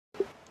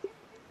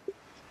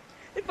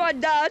I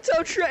die,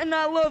 tell Trenton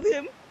I love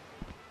him.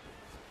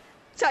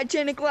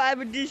 Titanic Live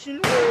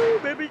Edition. Woo,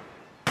 baby.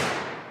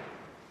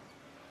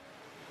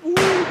 Woo,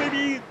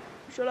 baby.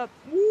 Shut up.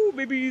 Woo,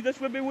 baby. That's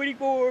what I've been waiting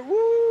for.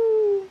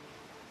 Woo.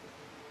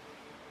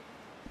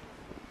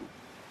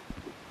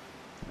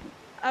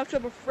 I have to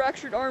have a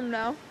fractured arm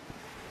now.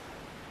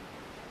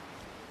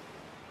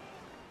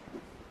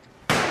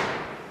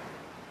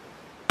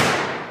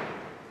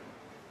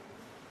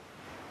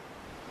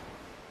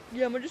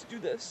 Yeah, I'm gonna just do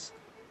this.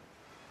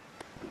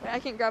 Wait, I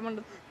can't grab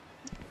onto.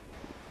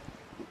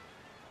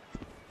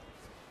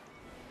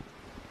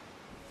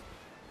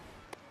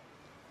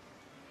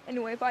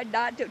 Anyway, if I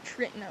died to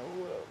Trenton, I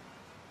will.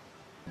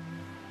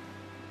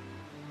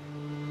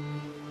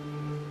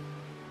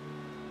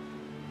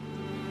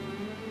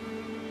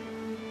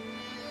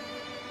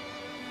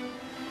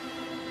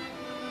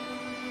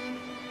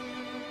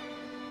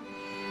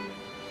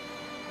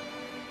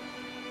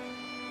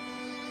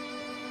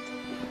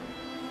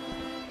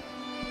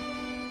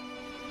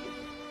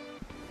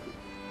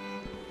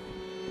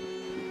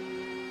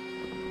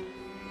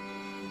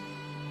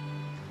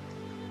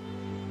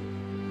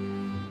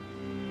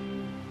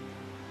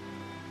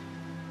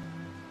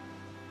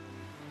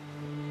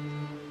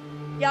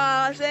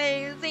 Jag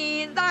ser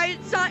sin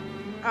dödsång,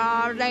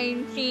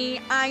 den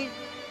ser I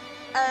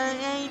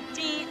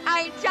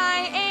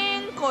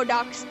en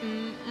kodax.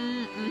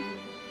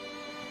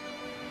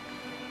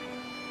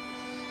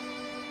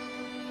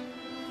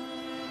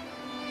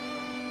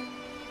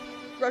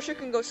 Russia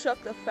can go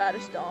suck the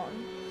fattest on.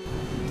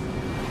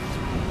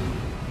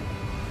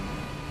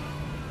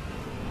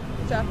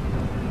 What's up?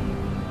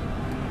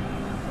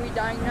 Are we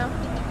dying now?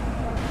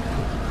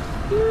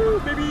 Woo,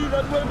 baby,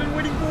 that's what I've been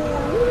waiting for.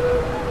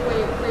 Woo.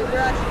 Wait, we're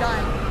actually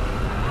dying.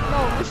 No,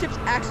 the ship's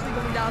actually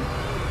going down.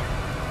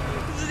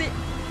 This is it.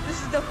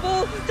 This is the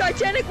full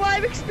Titanic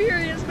Live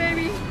experience,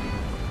 baby.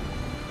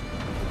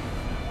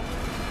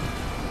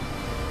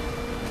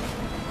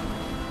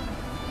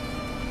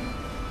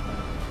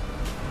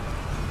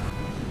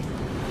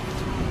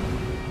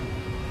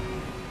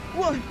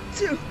 One,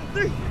 two,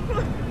 three,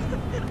 four. I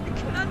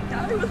cannot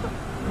die without.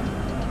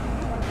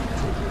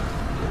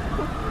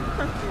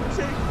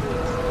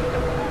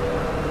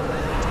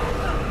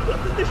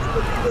 16,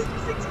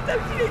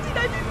 17, 18,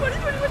 19, 20,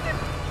 21.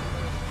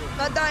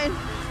 Not dying.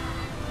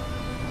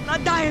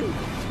 Not dying.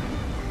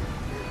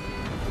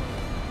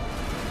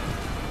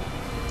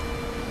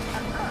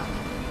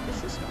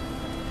 This is fun.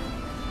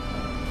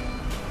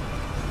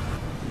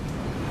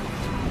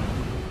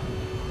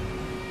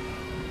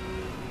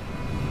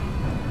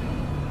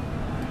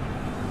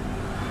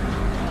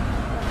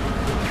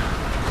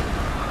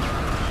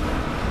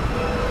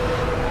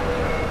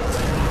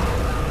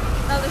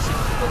 Now this ship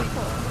is fully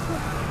full.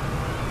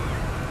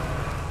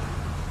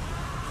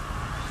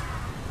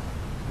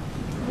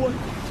 1,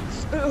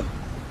 2,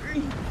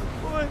 3,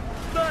 4,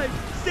 5,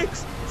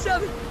 6,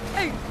 7,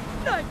 8,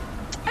 9,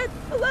 10,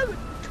 11,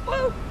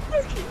 12,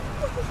 13,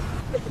 14.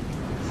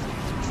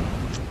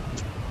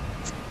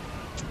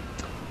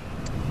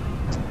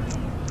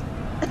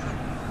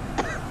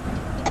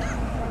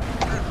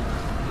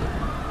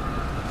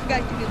 You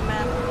guys can do the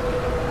math.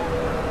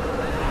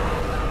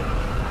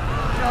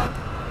 No.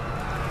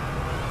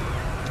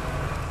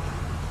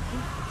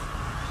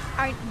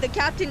 The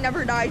captain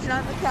never dies,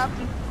 not the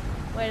captain.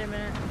 Wait a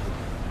minute.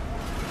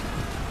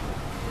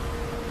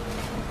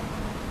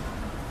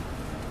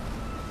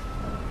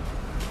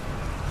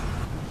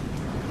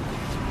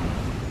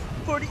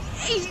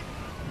 $48,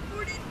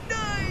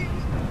 $49,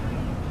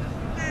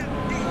 $50.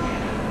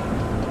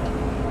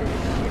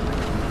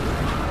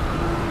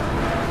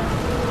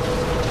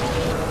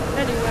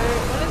 Anyway,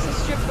 when is the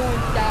ship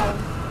going down?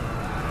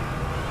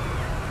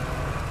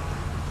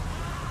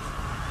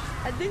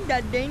 I think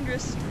that's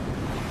dangerous.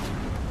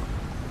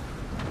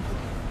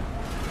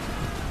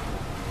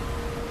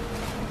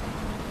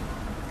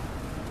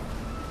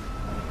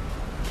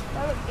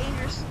 That looks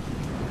dangerous.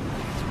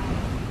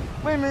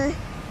 Wait a minute.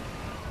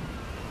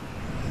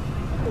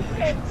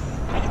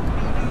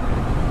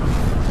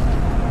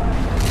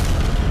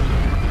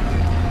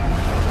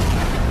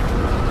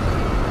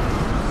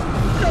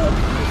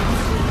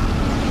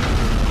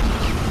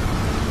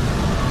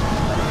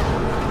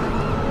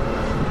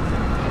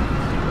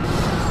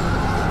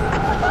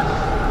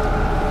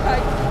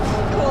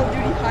 Call of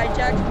Duty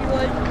hijacked me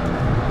like.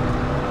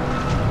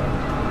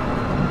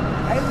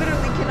 I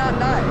literally cannot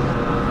die.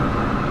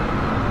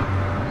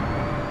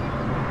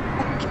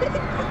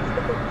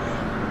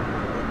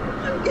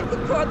 I'm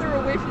getting farther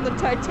away from the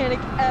Titanic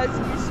as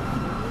we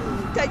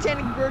speak.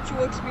 Titanic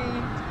virtual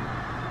experience.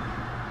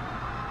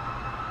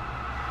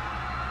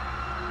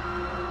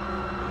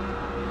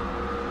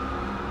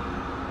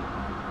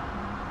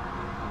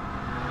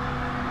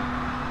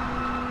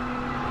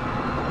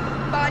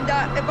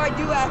 If I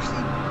do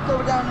actually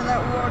go down in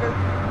that water,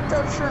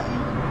 tell Trenton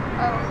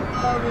I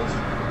love his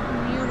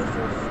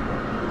beautiful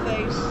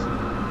face.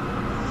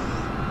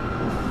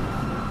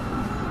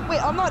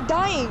 Wait, I'm not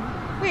dying.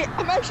 Wait,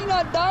 I'm actually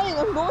not dying.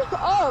 I'm going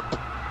up.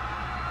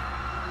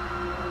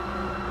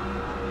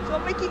 So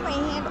I'm making my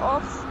hand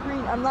off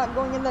screen. I'm not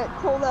going in that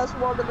cold ass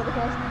water that I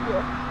can actually feel.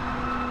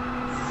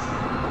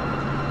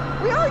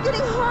 We are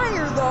getting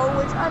higher though,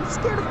 which I'm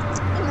scared of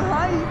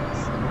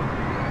heights.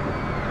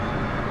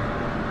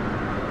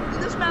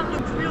 This map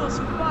looks real as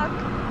fuck.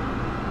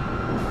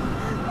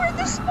 Where'd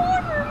the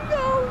spawn room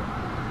go?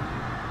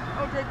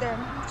 Oh, right there.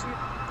 Let's see it.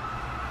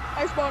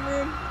 Hi, spawn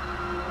room.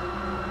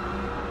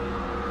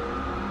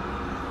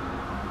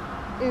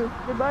 Ew,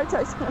 goodbye,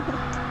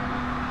 Titanic.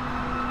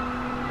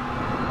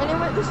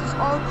 Anyway, this is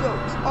all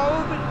jokes. All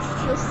of it's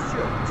just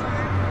jokes.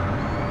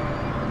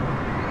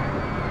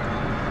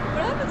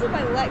 What happens if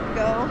I let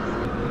go?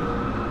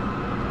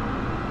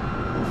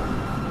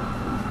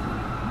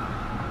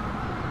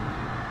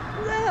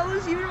 What the hell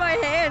is even in my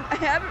hand? I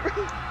have it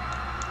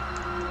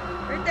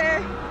right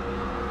there.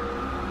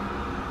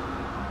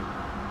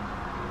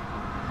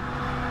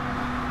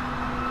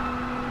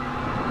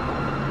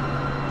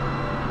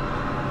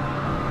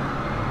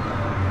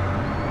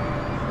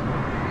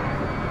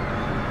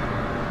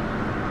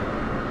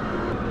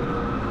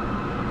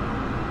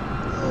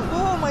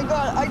 Oh my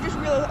god, I just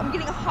realized I'm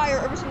getting higher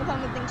every single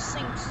time the thing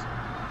sinks.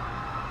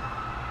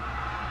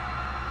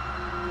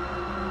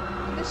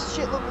 And this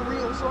shit looks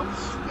real, so I'm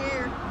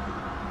scared.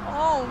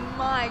 Oh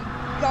my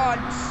god,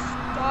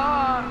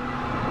 stop.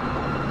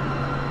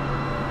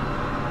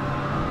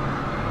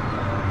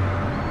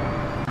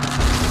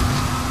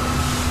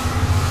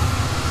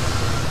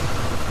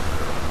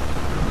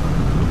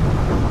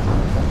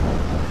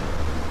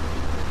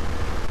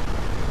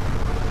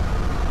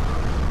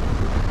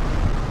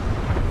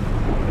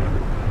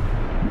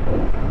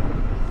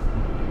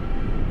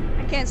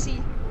 I can't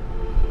see.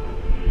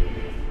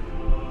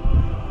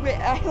 Wait,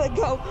 I let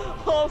go.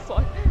 Oh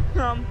fuck.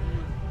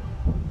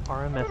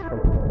 RMS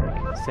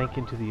Titanic sank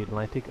into the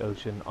Atlantic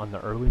Ocean on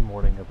the early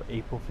morning of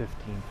April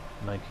 15,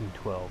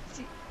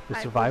 1912. The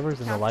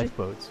survivors in the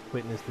lifeboats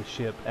witnessed the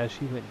ship as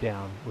she went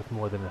down with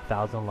more than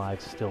 1,000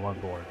 lives still on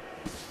board.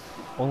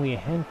 Only a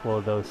handful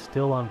of those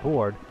still on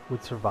board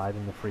would survive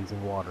in the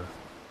freezing water.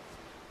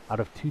 Out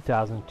of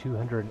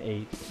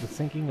 2,208, the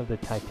sinking of the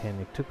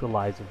Titanic took the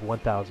lives of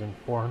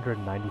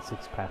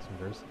 1,496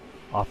 passengers,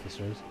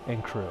 officers,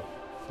 and crew,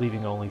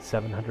 leaving only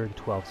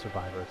 712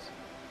 survivors.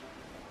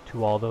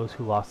 To all those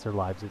who lost their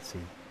lives at sea.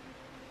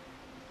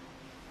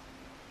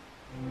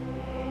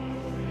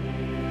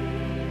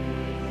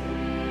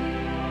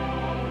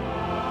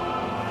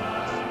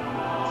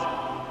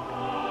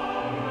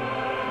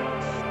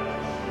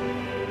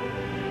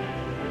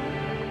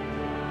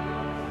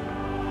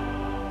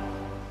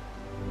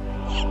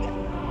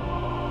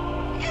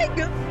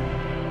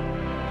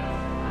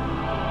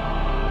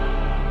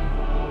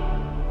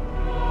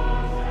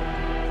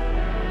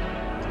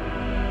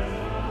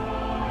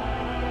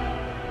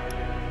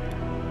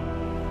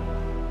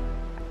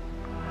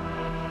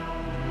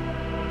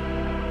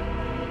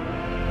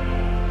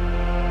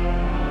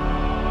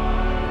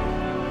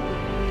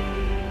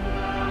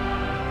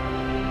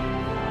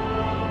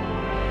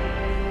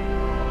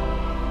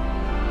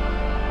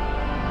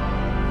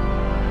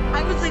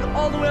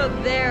 All the way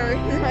up there,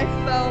 and I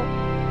fell.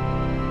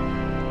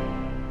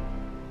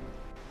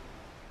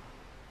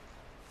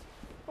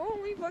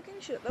 Holy fucking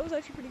shit, that was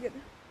actually pretty good.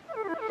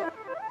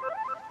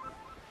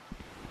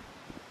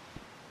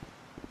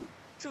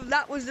 So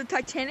that was the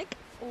Titanic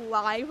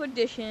live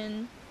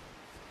edition.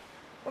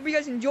 Hope you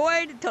guys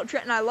enjoyed. Tell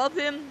Trenton I love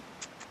him.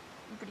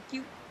 He's pretty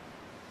cute.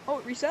 Oh,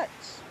 it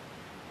resets.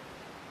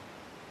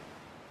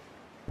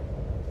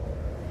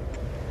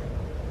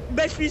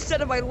 Best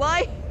reset of my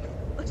life.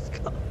 Let's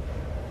go.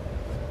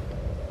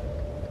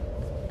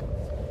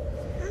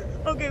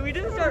 Okay, we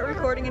didn't start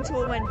recording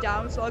until it went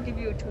down, so I'll give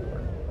you a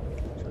tour.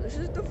 So this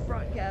is the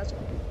front castle.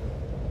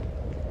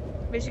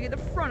 Basically the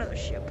front of the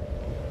ship.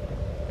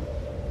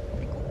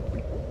 Pretty cool,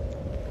 pretty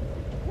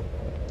cool.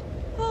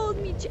 Hold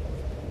me,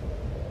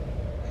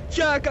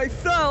 Jack, I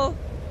fell!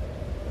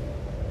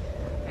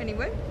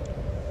 Anyway,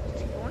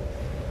 let's keep going.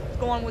 Let's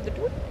go on with the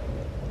tour.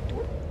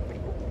 Tour,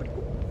 pretty cool, pretty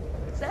cool.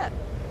 What's that?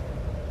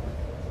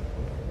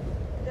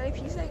 Is that a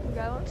piece I can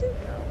grab onto?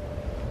 No.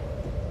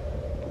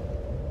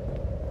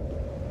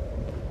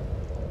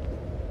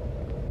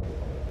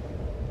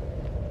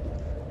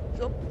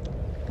 So,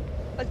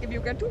 let's give you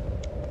a grand tour.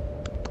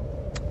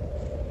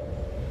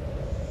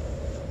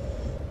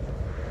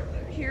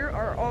 Here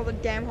are all the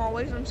damn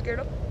hallways I'm scared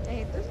of. I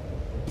hate this.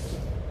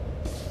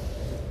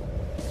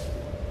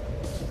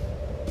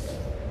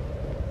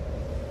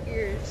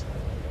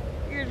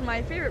 Here's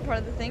my favorite part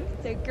of the thing,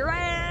 the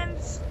grand.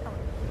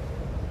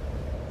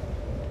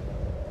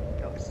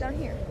 Oh, it's down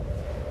here.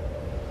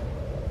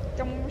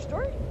 Down one more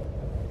story?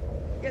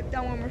 Yep,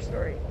 down one more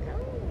story.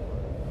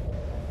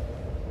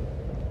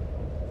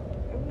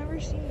 I've never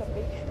seen the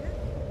basement.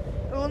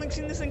 I've only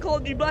seen this in Call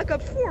of Duty Black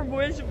Ops 4,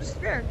 Boys of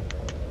Despair.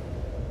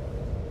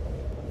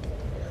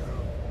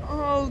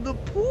 Oh, the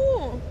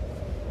pool.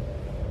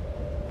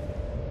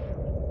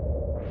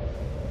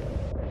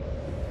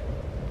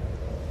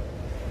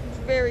 It's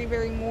very,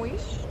 very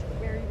moist.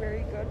 Very,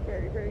 very good.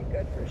 Very, very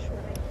good for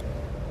swimming.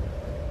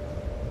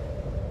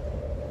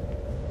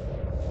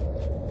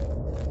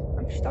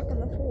 stuck in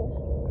the pool.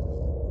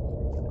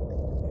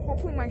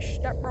 Hopefully my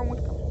stepbro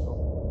would come.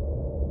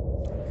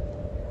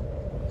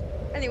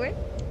 Anyway,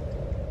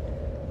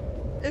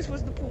 this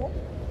was the pool.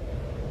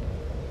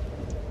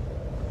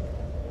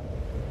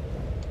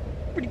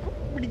 Pretty cool,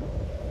 pretty cool.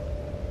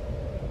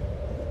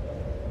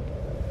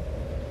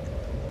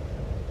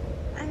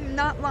 I'm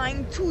not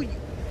lying to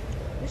you.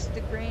 This is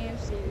the grand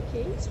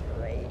staircase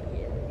right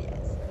here.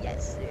 Yes,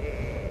 yes,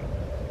 sir.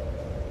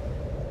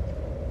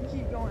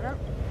 Keep going up.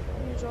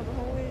 Here's all the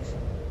hallways.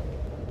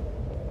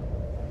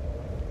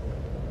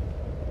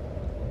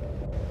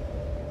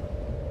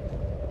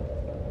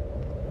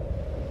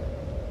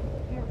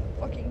 More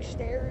fucking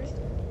stairs.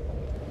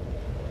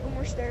 No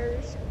more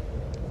stairs.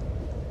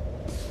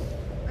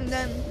 And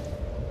then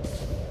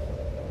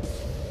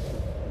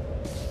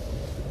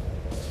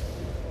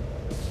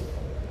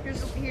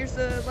here's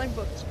the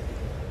lifeboats.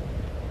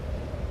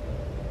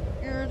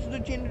 Here's the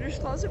janitor's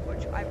closet,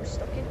 which I was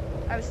stuck in.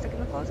 I was stuck in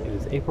the closet. It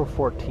is April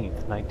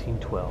 14th,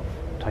 1912.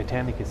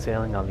 Titanic is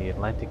sailing on the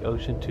Atlantic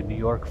Ocean to New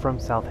York from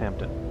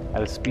Southampton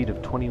at a speed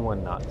of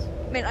 21 knots.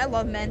 Man, I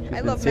love men.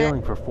 She's been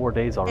sailing for 4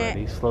 days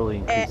already, slowly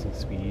increasing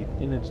speed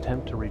in an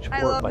attempt to reach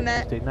port by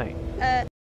Tuesday night.